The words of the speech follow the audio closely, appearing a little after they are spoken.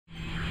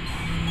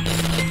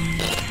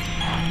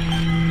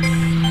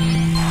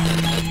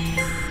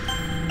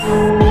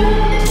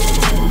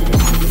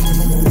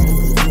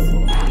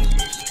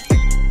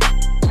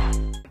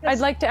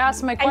like to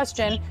ask my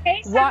question.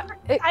 I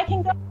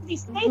can go to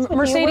these states with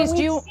Mercedes,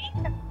 you.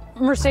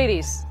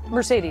 Mercedes,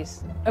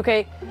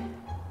 okay.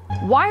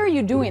 Why are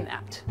you doing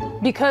that?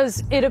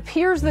 Because it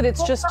appears that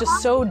it's just to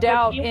sow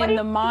doubt in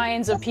the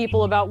minds of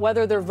people about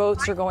whether their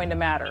votes are going to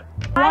matter.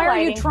 Why are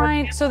you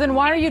trying? So then,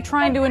 why are you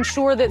trying to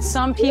ensure that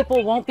some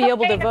people won't be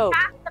able to vote?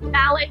 The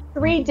ballot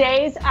 3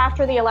 days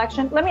after the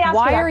election. Let me ask you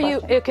that question. Why are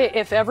you okay?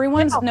 If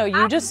everyone's no,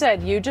 you just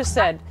said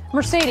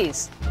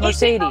Mercedes.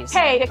 If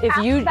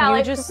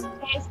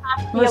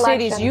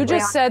you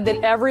just said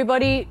that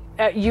everybody.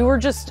 You were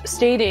just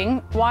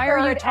stating, why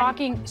are you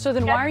talking, so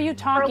then why are you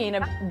talking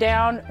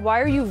down, why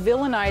are you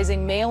villainizing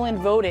mail-in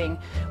voting,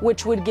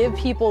 which would give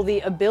people the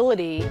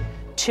ability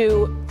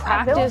to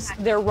practice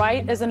their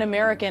right as an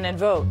American and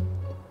vote?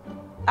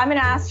 I'm going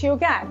to ask you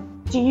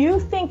again. Do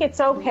you think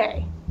it's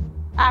okay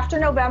after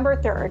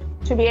November 3rd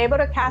to be able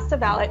to cast a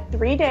ballot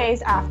 3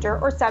 days after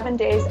or 7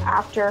 days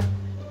after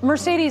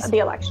the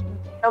election?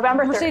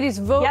 November 3rd. Mercedes,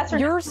 yes or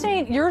no?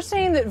 You're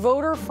saying that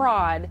voter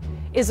fraud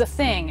is a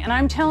thing, and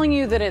I'm telling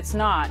you that it's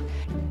not.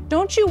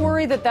 Don't you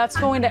worry that that's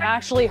going to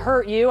actually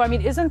hurt you? I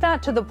mean, isn't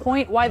that to the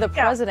point why the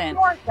president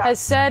has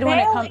said when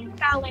it comes...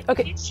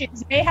 Okay,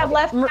 issues may have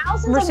left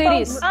thousands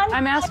Mercedes, of votes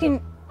I'm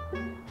asking...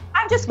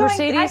 I'm just going...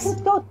 Mercedes, I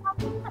can go...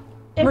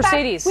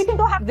 Mercedes, fact, we can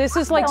go have this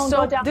is like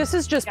so... This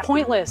is just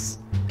pointless,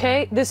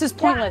 okay? This is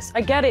pointless.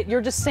 I get it. You're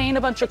just saying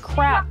a bunch of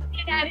crap,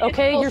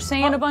 okay? You're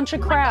saying a bunch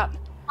of crap.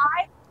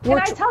 Can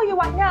I tell you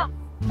what now?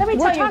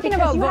 We're talking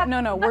about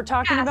we're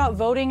talking about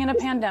voting in a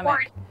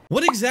pandemic.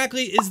 What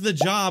exactly is the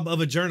job of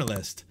a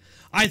journalist?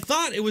 I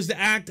thought it was to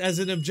act as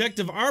an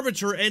objective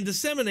arbiter and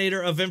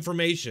disseminator of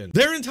information.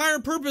 Their entire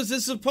purpose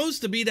is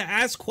supposed to be to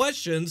ask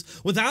questions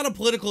without a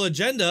political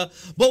agenda,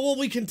 but what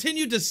we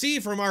continue to see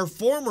from our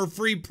former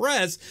free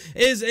press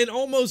is an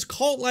almost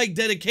cult-like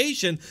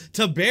dedication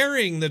to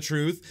burying the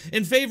truth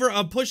in favor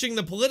of pushing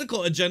the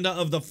political agenda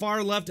of the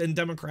far left and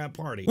Democrat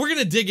Party. We're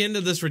gonna dig into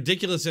this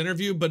ridiculous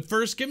interview, but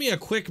first give me a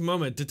quick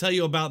moment to tell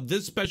you about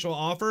this special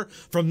offer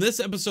from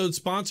this episode's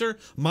sponsor,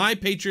 My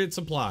Patriot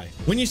Supply.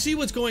 When you see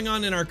what's going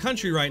on in our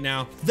country right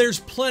now, there's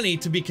plenty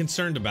to be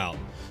concerned about.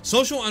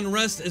 Social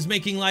unrest is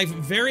making life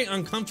very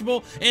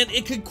uncomfortable, and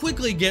it could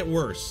quickly get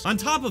worse. On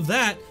top of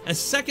that, a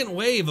second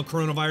wave of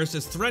coronavirus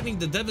is threatening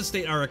to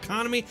devastate our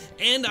economy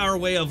and our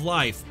way of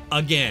life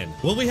again.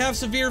 Will we have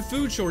severe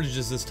food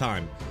shortages this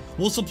time?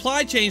 Will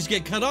supply chains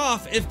get cut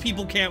off if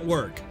people can't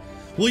work?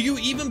 Will you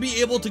even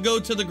be able to go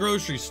to the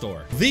grocery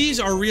store? These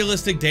are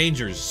realistic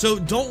dangers, so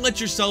don't let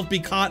yourself be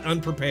caught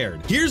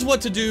unprepared. Here's what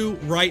to do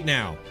right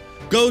now.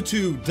 Go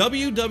to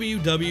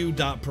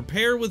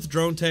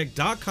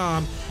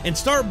www.preparewithdronetek.com and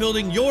start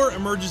building your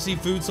emergency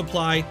food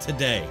supply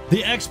today.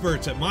 The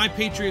experts at My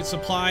Patriot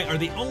Supply are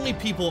the only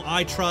people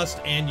I trust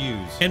and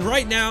use. And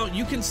right now,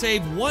 you can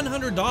save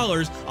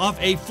 $100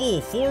 off a full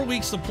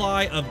 4-week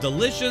supply of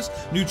delicious,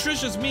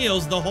 nutritious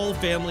meals the whole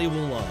family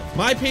will love.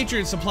 My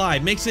Patriot Supply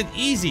makes it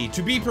easy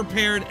to be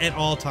prepared at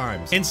all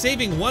times. And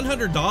saving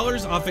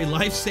 $100 off a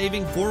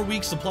life-saving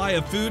 4-week supply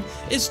of food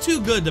is too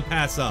good to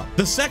pass up.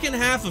 The second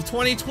half of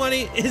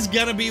 2020 is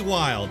gonna be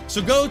wild.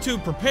 So go to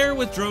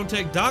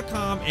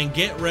preparewithdronetek.com and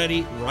get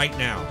ready right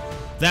now.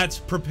 That's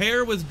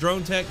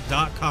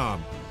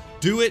preparewithdronetek.com.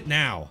 Do it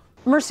now.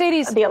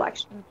 Mercedes, the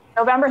election,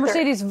 November 3rd.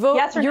 Mercedes, vote.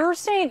 Yes or you're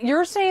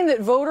saying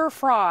that voter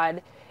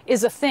fraud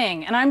is a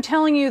thing, and I'm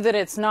telling you that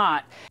it's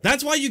not.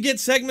 That's why you get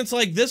segments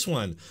like this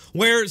one,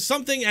 where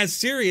something as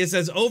serious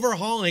as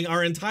overhauling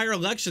our entire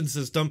election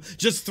system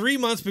just 3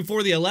 months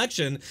before the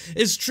election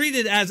is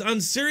treated as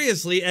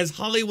unseriously as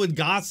Hollywood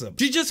gossip.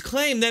 She just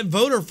claimed that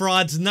voter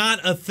fraud's not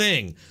a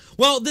thing.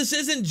 Well, this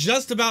isn't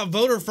just about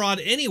voter fraud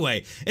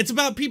anyway. It's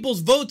about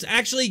people's votes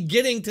actually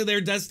getting to their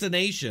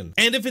destination.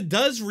 And if it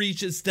does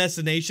reach its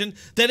destination,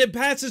 then it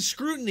passes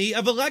scrutiny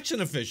of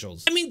election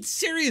officials. I mean,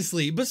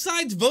 seriously,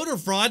 besides voter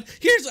fraud,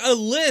 here's a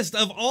list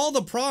of all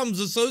the problems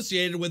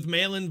associated with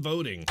mail-in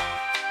voting.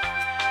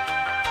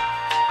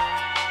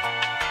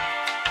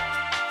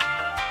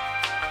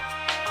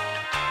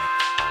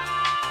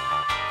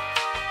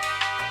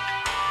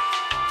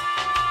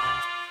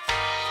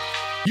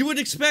 You would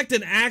expect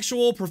an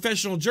actual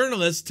professional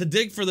journalist to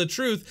dig for the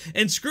truth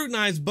and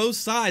scrutinize both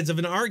sides of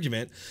an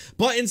argument,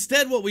 but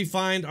instead what we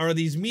find are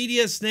these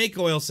media snake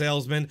oil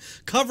salesmen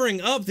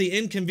covering up the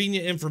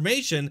inconvenient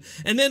information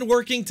and then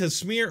working to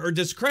smear or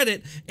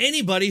discredit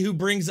anybody who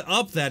brings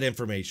up that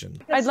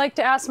information. I'd like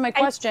to ask my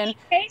question.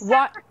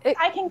 I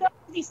can go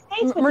to these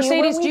states with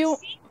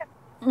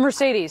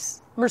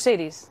Mercedes,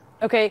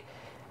 okay,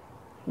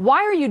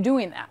 why are you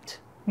doing that?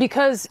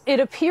 Because it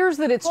appears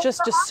that it's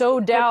just to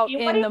sow doubt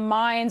in the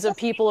minds of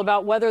people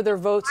about whether their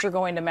votes are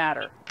going to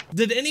matter.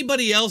 Did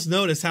anybody else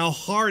notice how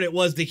hard it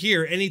was to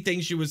hear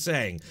anything she was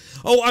saying?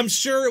 Oh, I'm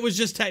sure it was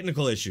just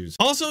technical issues.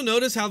 Also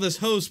notice how this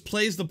host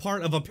plays the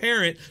part of a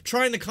parent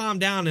trying to calm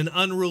down an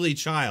unruly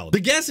child.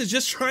 The guest is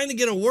just trying to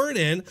get a word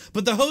in,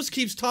 but the host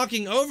keeps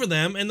talking over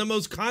them in the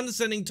most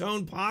condescending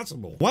tone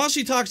possible. While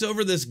she talks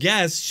over this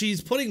guest,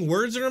 she's putting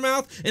words in her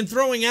mouth and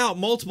throwing out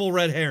multiple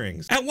red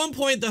herrings. At one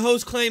point, the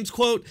host claims,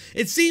 quote,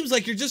 "It seems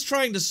like you're just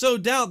trying to sow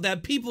doubt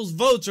that people's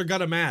votes are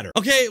gonna matter."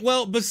 Okay,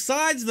 well,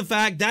 besides the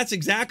fact that's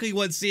exactly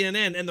what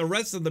CNN and the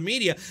rest of the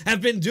media have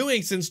been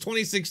doing since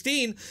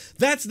 2016,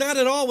 that's not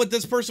at all what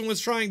this person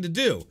was trying to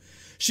do.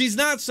 She's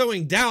not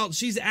sowing doubt,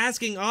 she's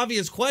asking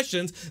obvious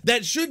questions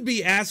that should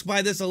be asked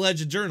by this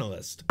alleged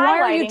journalist. Why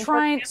are you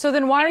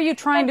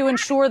trying to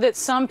ensure that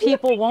some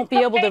people won't be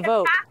able to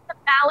vote?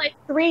 Ballot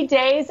 3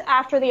 days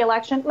after the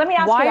election. Let me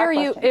ask you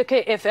that question.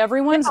 Okay, if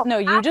everyone's no,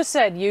 you just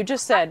said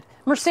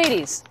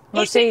Mercedes,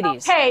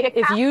 okay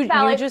if you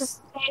just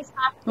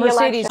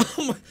Mercedes,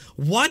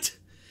 what?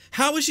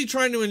 How is she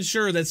trying to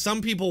ensure that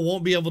some people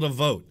won't be able to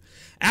vote?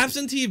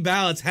 Absentee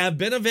ballots have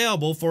been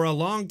available for a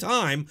long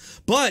time,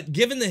 but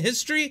given the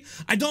history,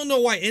 I don't know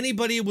why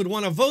anybody would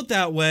want to vote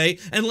that way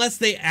unless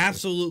they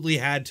absolutely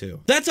had to.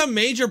 That's a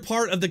major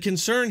part of the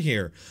concern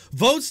here.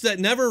 Votes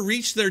that never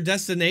reached their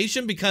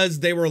destination because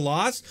they were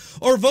lost,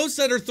 or votes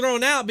that are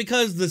thrown out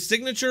because the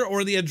signature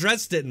or the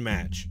address didn't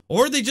match,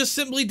 or they just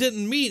simply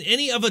didn't meet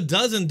any of a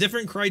dozen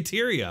different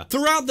criteria.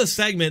 Throughout the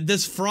segment,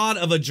 this fraud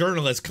of a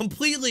journalist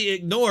completely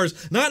ignores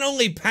not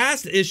only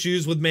past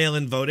issues with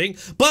mail-in voting,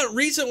 but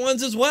recent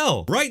ones as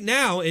well. Right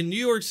now in New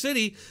York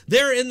City,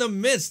 they're in the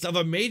midst of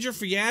a major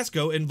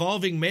fiasco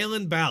involving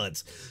mail-in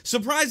ballots.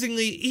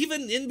 Surprisingly,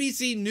 even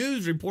NBC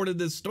News reported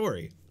this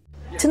story.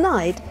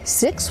 Tonight,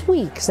 6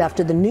 weeks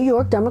after the New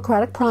York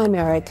Democratic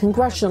primary,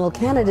 congressional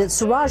candidate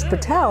Suraj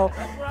Patel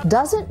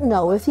doesn't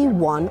know if he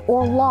won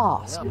or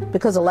lost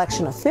because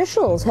election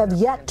officials have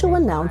yet to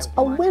announce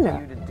a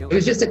winner. It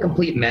was just a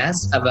complete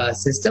mess of a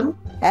system.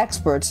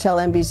 Experts tell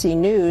NBC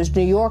News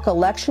New York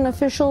election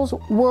officials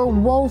were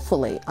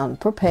woefully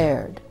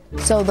unprepared.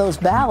 So those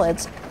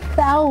ballots,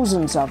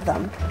 thousands of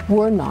them,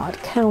 were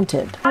not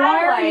counted.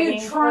 Why are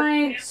you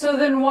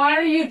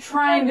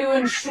trying to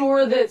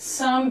ensure that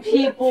some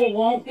people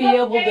won't be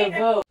able to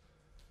vote?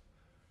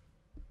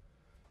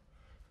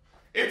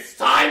 It's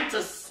time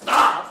to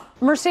stop.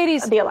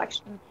 Mercedes, the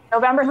election,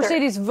 November 3rd.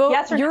 Mercedes, vote.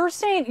 Yes or no?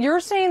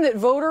 You're saying that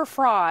voter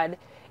fraud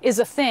is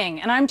a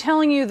thing, and I'm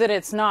telling you that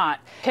it's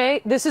not.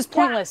 Okay, this is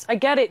pointless. I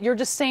get it. You're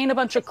just saying a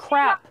bunch of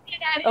crap.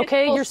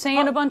 Okay, you're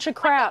saying a bunch of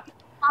crap.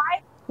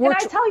 Can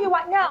I tell you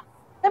what? No.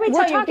 Let me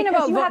tell you. We're talking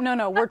about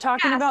we're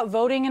talking about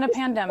voting in a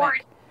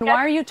pandemic. Why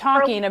are you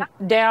talking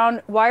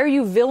down? Why are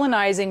you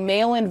villainizing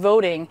mail-in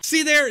voting?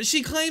 See there,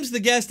 she claims the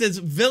guest is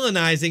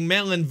villainizing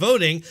mail-in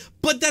voting,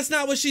 but that's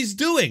not what she's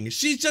doing.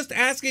 She's just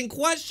asking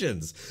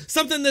questions.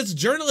 Something that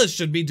journalists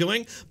should be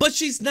doing, but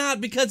she's not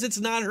because it's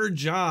not her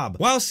job.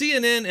 While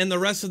CNN and the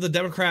rest of the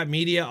Democrat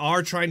media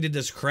are trying to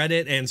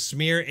discredit and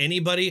smear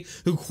anybody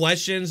who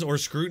questions or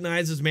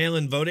scrutinizes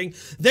mail-in voting,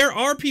 there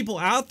are people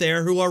out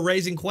there who are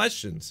raising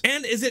questions.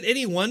 And is it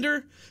any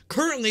wonder?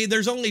 Currently,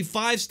 there's only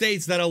 5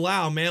 states that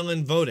allow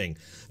mail-in voting.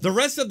 The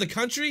rest of the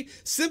country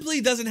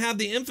simply doesn't have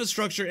the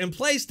infrastructure in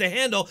place to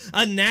handle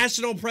a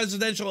national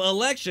presidential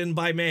election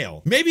by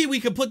mail. Maybe we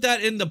could put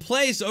that into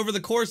place over the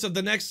course of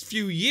the next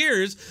few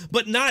years,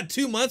 but not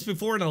 2 months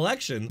before an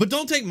election. But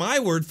don't take my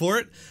word for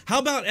it. How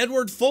about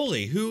Edward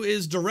Foley, who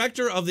is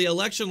director of the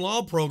election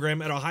law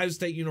program at Ohio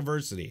State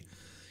University?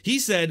 He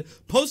said,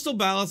 postal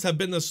ballots have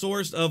been the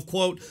source of,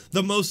 quote,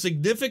 the most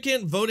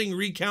significant voting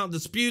recount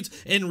disputes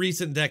in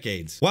recent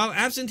decades. While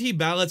absentee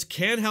ballots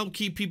can help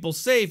keep people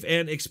safe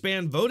and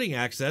expand voting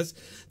access,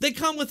 they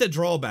come with a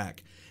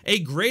drawback: a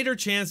greater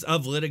chance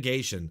of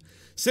litigation.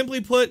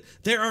 Simply put,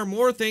 there are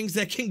more things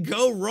that can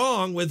go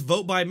wrong with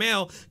vote by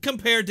mail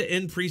compared to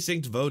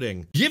in-precinct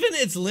voting. Given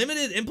its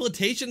limited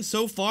implementation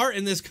so far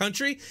in this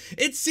country,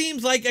 it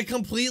seems like a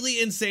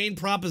completely insane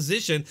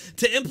proposition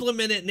to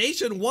implement it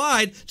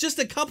nationwide just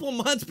a couple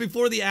months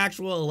before the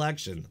actual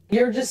election.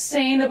 You're just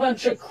saying a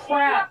bunch of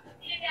crap.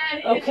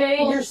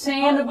 Okay, you're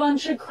saying a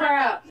bunch of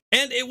crap.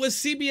 And it was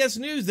CBS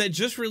News that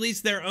just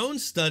released their own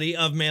study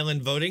of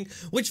mail-in voting,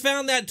 which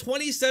found that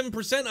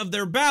 27% of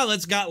their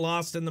ballots got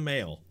lost in the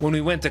mail. When we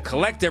went to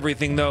collect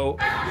everything, though,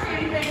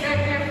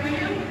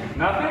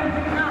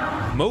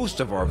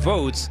 most of our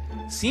votes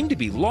seemed to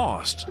be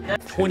lost.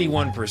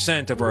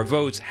 21% of our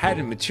votes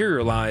hadn't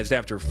materialized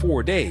after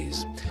 4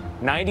 days.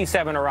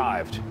 97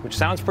 arrived, which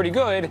sounds pretty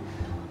good,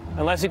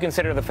 unless you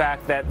consider the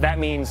fact that that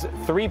means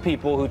 3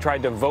 people who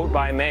tried to vote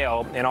by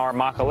mail in our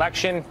mock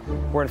election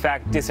were in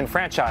fact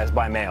disenfranchised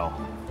by mail.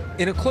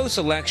 In a close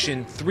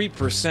election,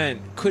 3%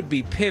 could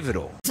be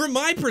pivotal. From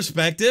my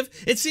perspective,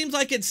 it seems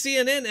like it's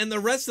CNN and the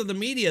rest of the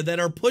media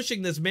that are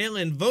pushing this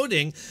mail-in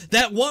voting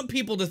that want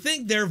people to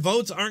think their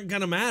votes aren't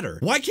gonna matter.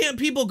 Why can't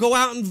people go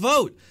out and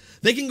vote?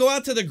 They can go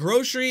out to the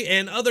grocery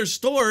and other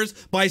stores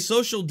by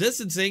social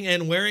distancing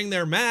and wearing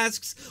their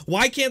masks.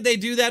 Why can't they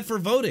do that for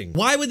voting?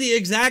 Why would the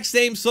exact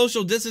same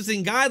social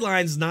distancing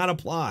guidelines not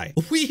apply?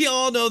 We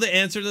all know the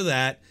answer to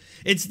that.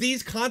 It's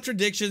these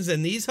contradictions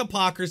and these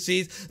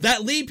hypocrisies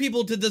that lead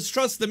people to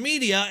distrust the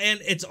media, and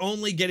it's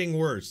only getting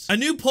worse. A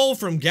new poll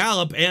from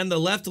Gallup and the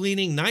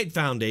left-leaning Knight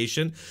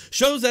Foundation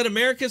shows that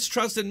America's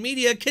trust in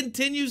media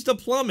continues to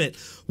plummet,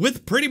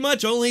 with pretty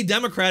much only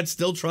Democrats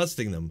still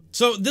trusting them.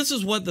 So this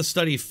is what the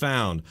study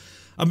found.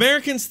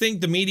 Americans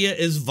think the media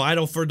is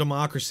vital for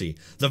democracy.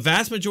 The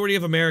vast majority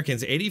of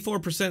Americans,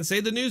 84%, say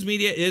the news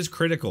media is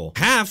critical.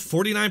 Half,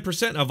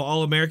 49% of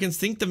all Americans,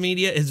 think the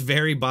media is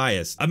very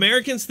biased.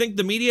 Americans think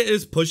the media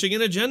is pushing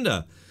an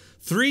agenda.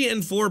 3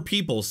 in 4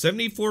 people,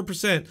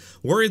 74%,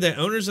 worry that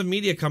owners of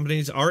media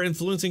companies are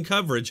influencing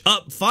coverage,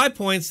 up 5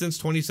 points since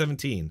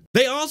 2017.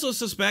 They also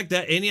suspect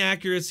that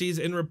inaccuracies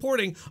in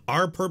reporting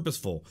are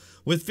purposeful,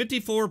 with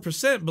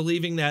 54%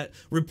 believing that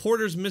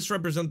reporters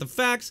misrepresent the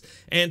facts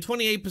and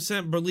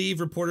 28% believe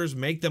reporters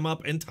make them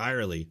up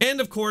entirely. And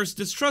of course,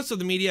 distrust of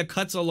the media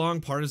cuts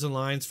along partisan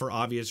lines for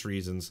obvious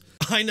reasons.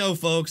 I know,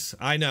 folks,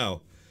 I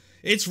know.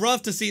 It's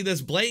rough to see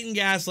this blatant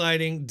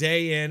gaslighting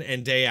day in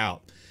and day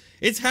out.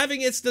 It's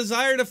having its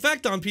desired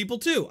effect on people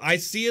too. I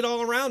see it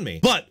all around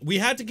me. But we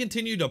have to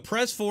continue to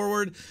press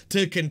forward,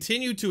 to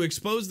continue to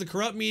expose the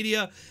corrupt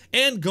media,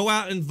 and go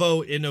out and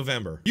vote in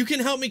November. You can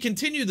help me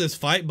continue this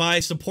fight by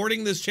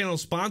supporting this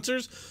channel's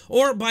sponsors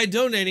or by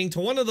donating to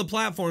one of the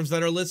platforms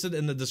that are listed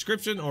in the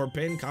description or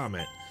pinned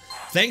comment.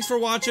 Thanks for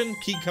watching.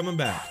 Keep coming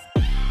back.